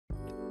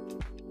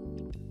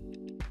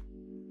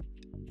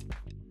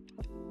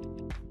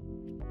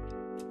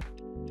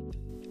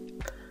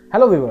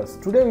Hello viewers,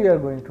 today we are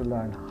going to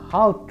learn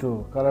how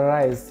to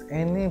colorize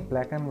any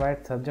black and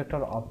white subject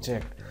or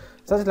object.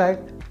 Such like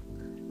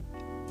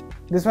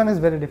this one is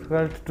very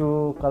difficult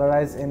to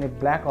colorize any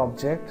black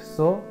object,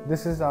 so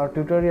this is our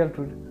tutorial.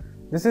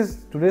 This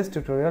is today's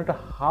tutorial to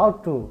how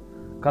to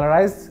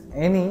colorize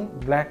any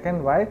black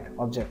and white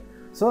object.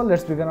 So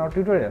let's begin our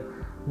tutorial.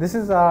 This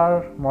is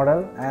our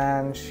model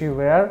and she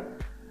wear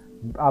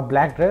a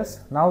black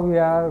dress. Now we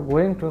are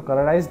going to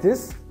colorize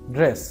this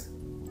dress.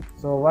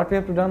 So what we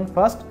have to done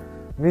first,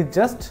 we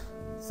just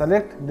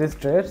select this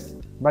dress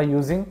by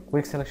using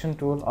quick selection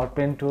tool or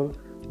pen tool.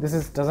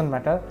 This doesn't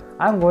matter.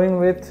 I'm going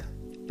with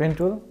pen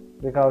tool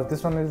because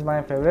this one is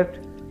my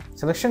favorite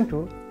selection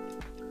tool.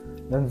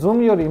 Then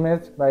zoom your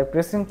image by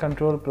pressing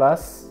Ctrl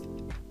plus.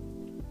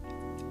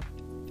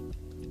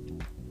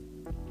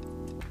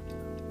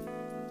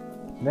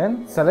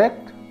 Then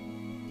select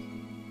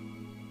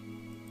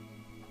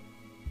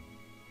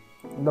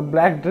the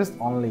black dress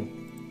only.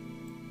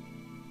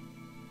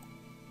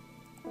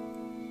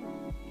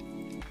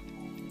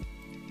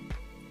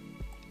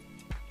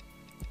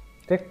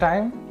 Take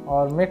time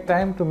or make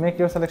time to make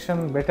your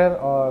selection better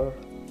or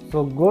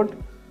so good.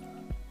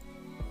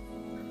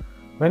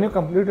 When you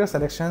complete your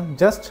selection,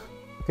 just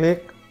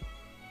click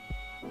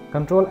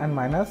Ctrl and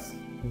minus,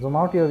 zoom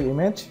out your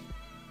image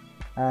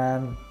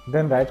and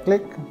then right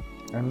click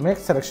and make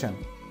selection.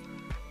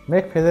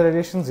 Make feather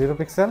radiation 0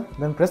 pixel,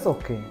 then press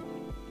OK.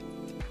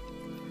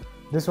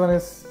 This one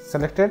is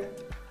selected,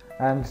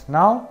 and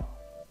now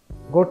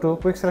go to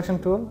quick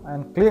selection tool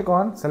and click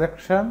on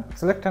selection,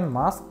 select and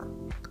mask,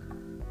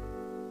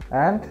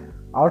 and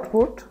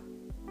output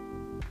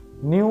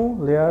new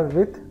layer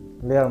with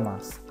layer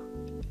mask,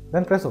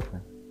 then press OK.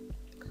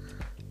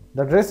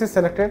 The dress is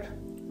selected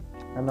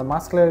and the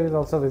mask layer is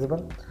also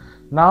visible.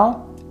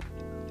 Now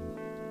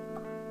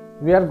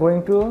we are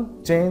going to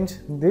change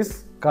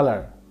this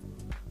color.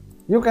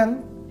 You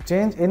can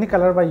change any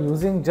color by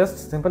using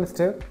just simple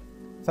step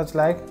such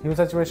like hue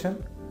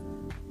saturation,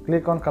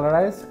 click on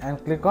colorize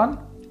and click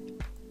on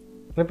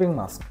clipping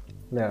mask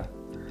layer.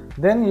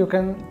 Then you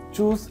can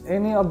choose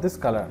any of this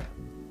color.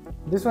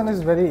 This one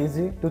is very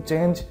easy to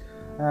change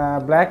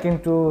black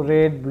into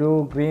red,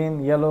 blue,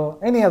 green, yellow,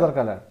 any other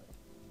color.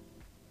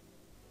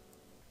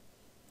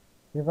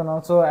 You can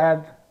also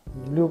add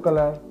blue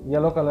color,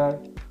 yellow color,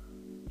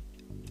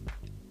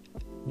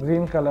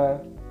 green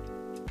color,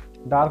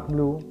 dark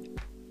blue.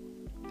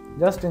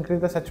 Just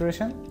increase the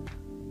saturation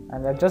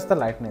and adjust the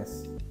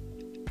lightness.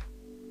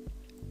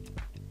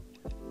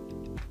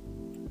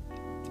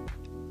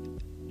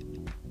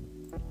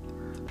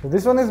 So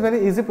this one is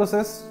very easy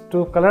process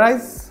to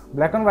colorize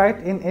black and white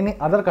in any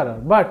other color,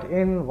 but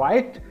in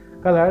white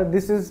color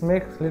this is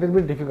makes little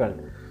bit difficult.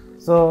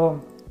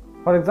 So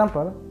for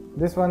example,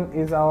 this one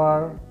is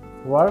our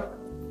work.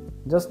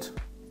 Just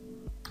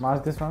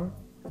mark this one,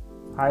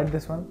 hide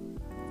this one,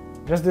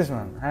 just this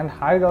one, and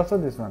hide also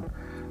this one.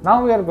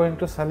 Now we are going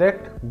to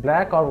select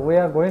black, or we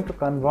are going to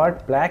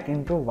convert black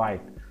into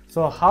white.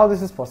 So how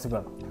this is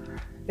possible?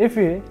 If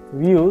we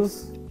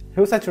use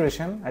hue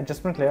saturation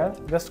adjustment layer,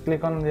 just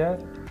click on there,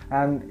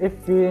 and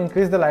if we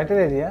increase the lighter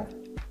area,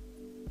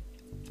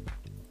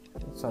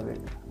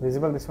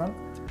 visible this one,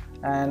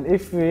 and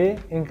if we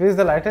increase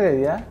the lighter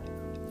area,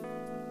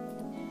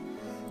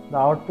 the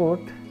output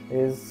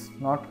is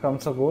not come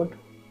so good.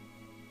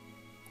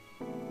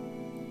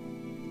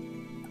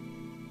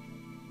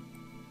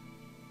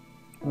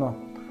 No,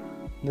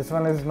 this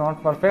one is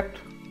not perfect,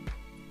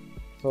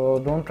 so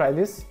don't try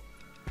this.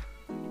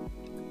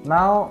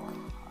 Now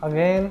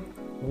again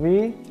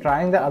we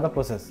trying the other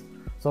process.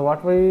 So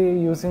what we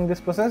using this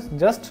process,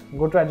 just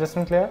go to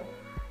adjustment layer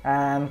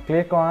and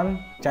click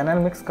on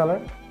channel mix color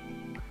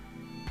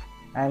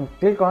and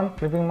click on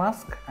clipping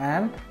mask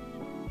and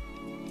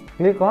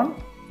click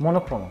on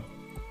monochrome.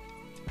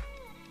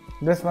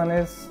 This one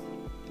is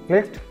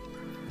clicked,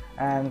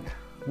 and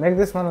make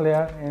this one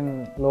layer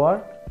in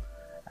lower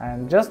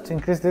and just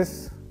increase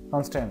this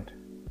constant.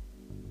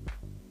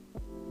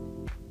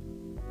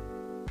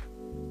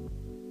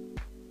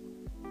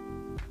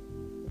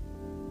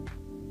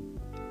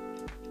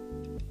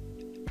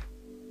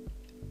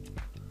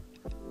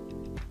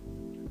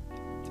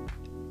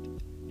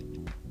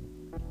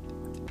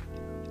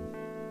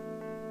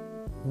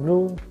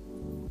 Blue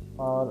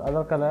or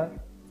other color,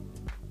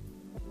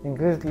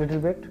 increase little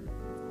bit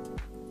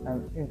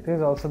and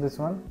increase also this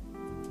one,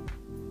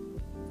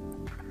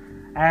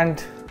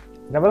 and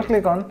double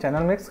click on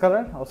channel mix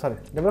color,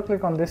 double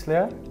click on this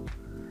layer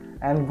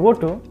and go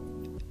to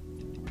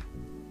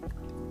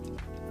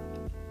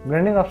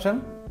blending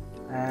option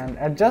and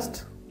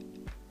adjust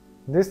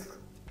this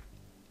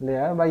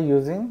layer by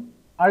using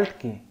Alt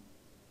key.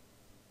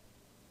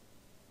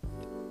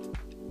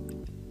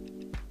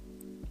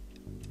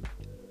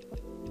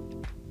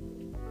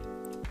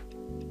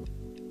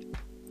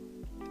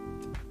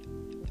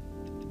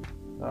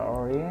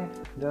 Sorry,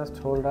 just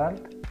hold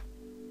Alt,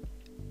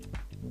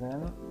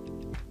 then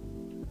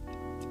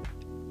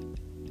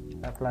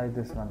apply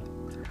this one,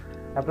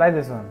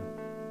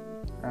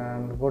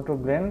 and go to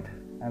blend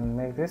and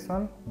make this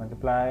one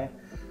multiply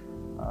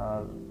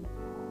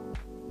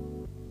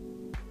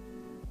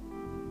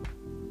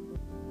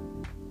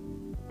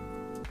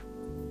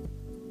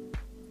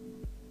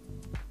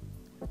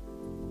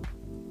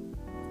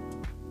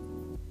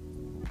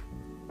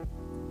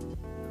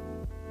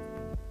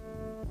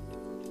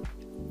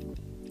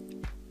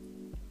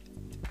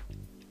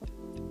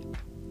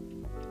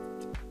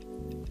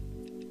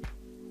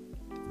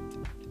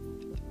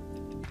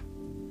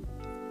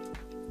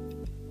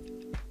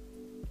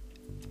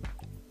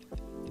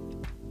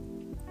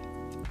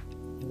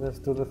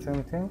just do the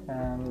same thing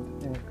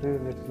and increase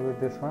little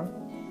bit this one.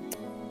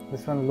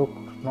 This one look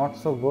not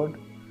so good,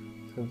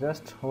 so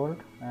just hold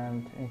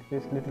and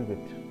increase little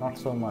bit, not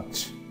so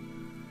much,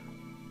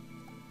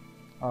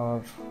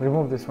 or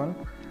remove this one.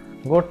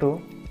 Go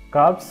to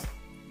curves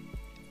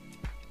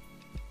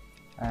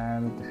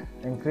and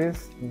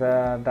increase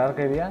the dark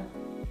area.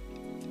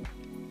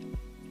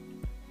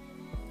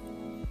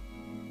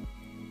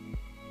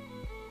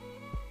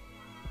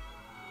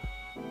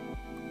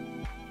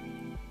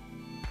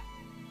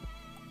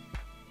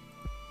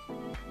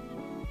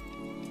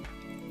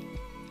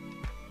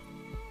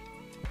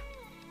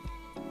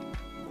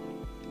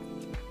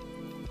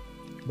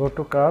 Go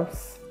to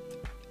curves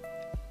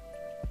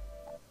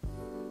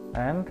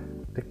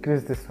and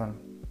decrease this one.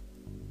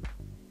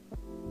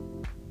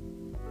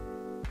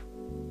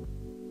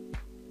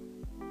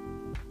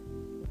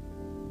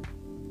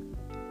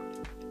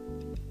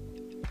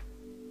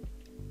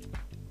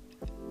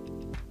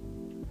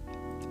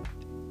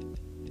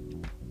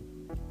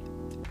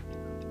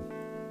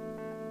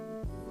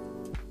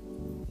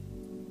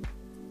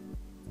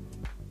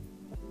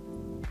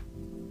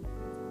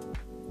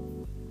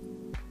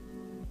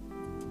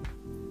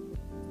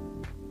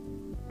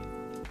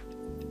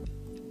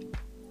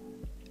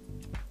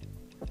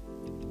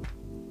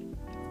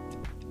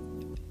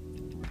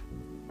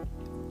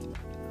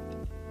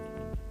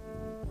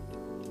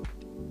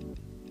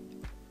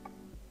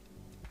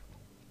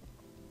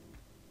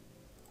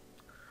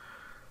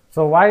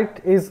 So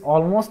white is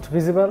almost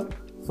visible,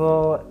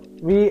 so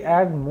we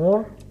add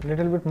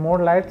little bit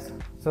more lights.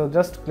 So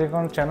just click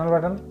on channel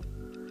button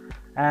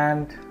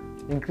and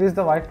increase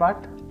the white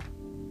part.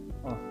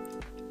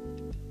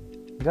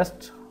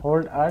 Just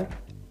hold Alt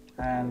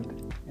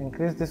and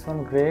increase this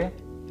one gray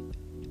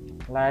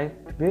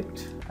light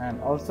bit,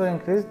 and also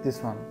increase this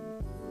one.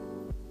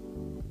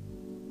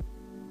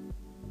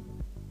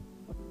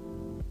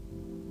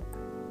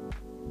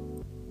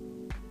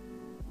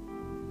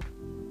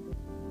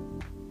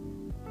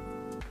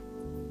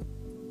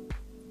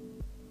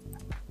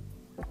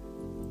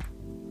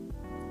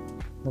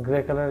 The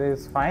gray color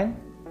is fine,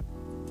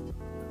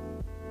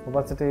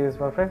 opacity is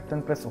perfect,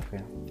 then press OK.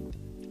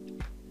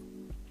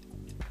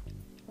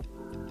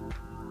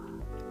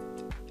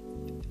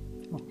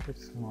 Oh,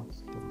 it's not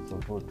so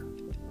good.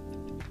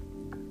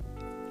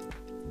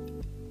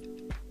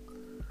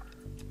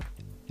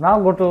 Now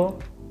go to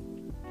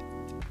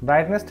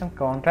brightness and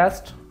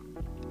contrast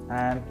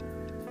and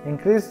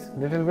increase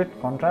little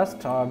bit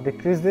contrast or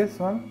decrease this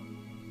one.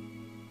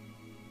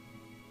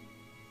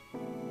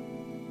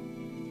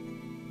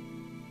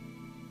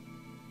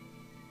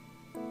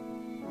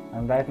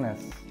 And brightness.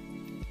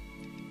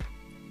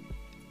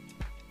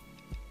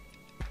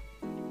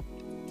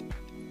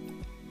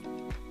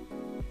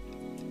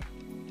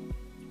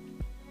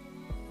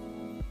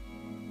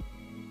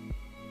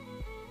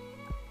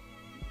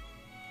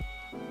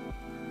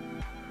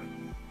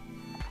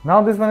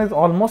 Now this one is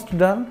almost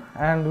done,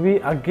 and we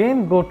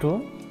again go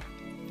to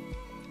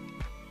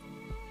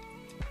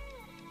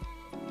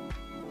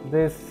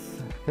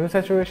this hue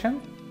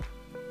saturation,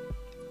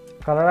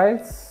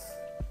 colorize.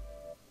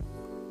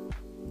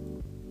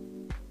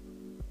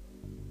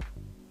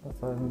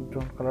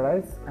 Don't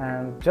colorize,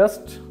 and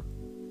just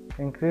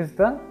increase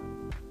the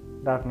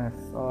darkness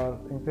or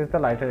increase the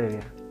lighter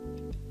area.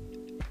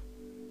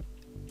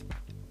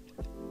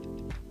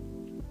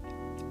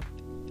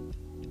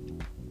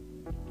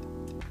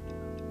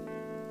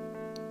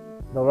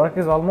 The work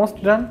is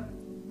almost done,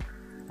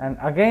 and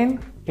again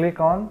click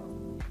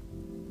on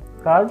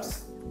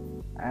curves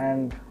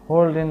and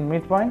hold in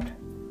midpoint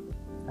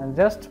and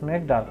just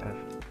make darker.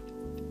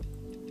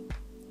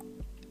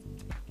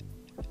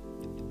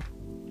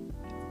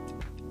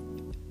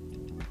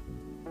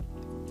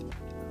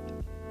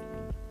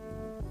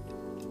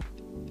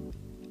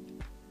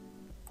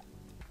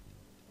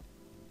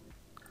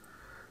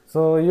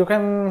 So you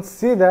can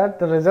see that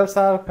the results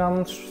are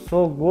come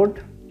so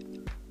good.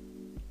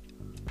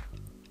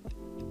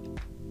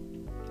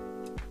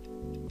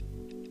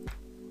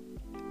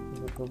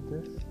 Look at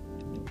this.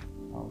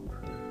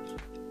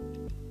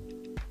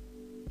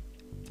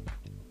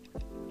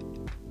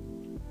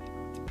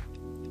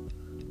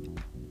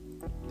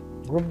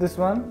 Group this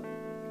one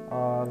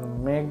or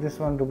make this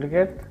one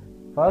duplicate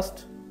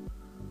first,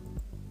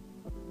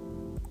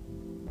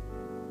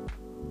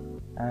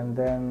 and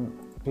then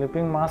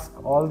clipping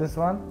mask all this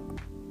one,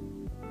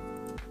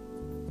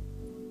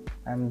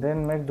 and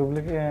then make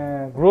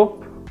duplicate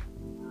group,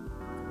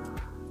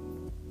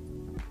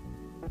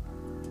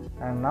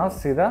 and now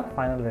see the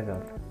final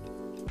result.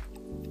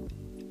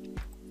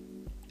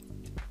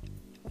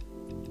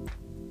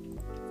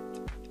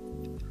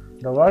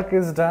 the work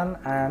is done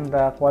and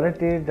the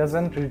quality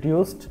doesn't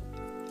reduced.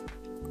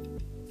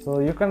 So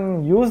you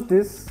can use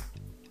this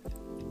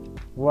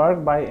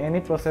work by any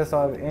process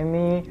or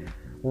any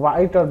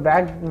white or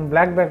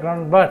black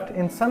background, but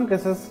in some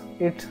cases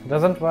it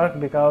doesn't work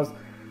because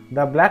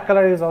the black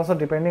color is also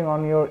depending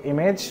on your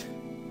image.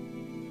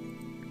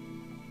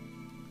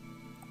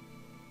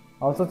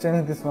 Also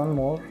change this one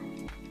more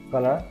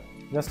color,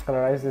 just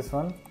colorize this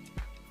one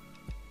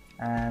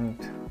and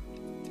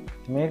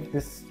make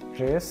this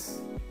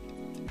trace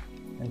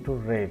into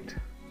red,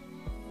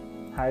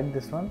 hide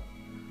this one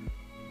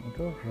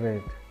into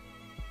red.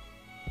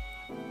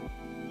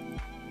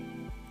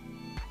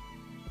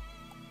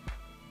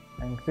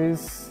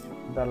 Increase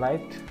the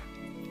light.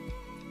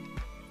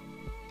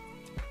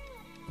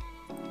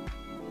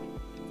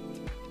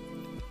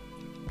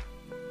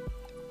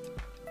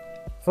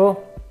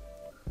 So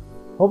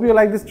hope you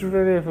like this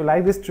tutorial. If you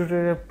like this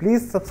tutorial,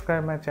 please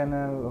subscribe my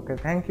channel. Okay,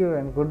 thank you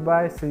and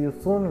goodbye. See you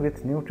soon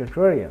with new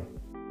tutorial.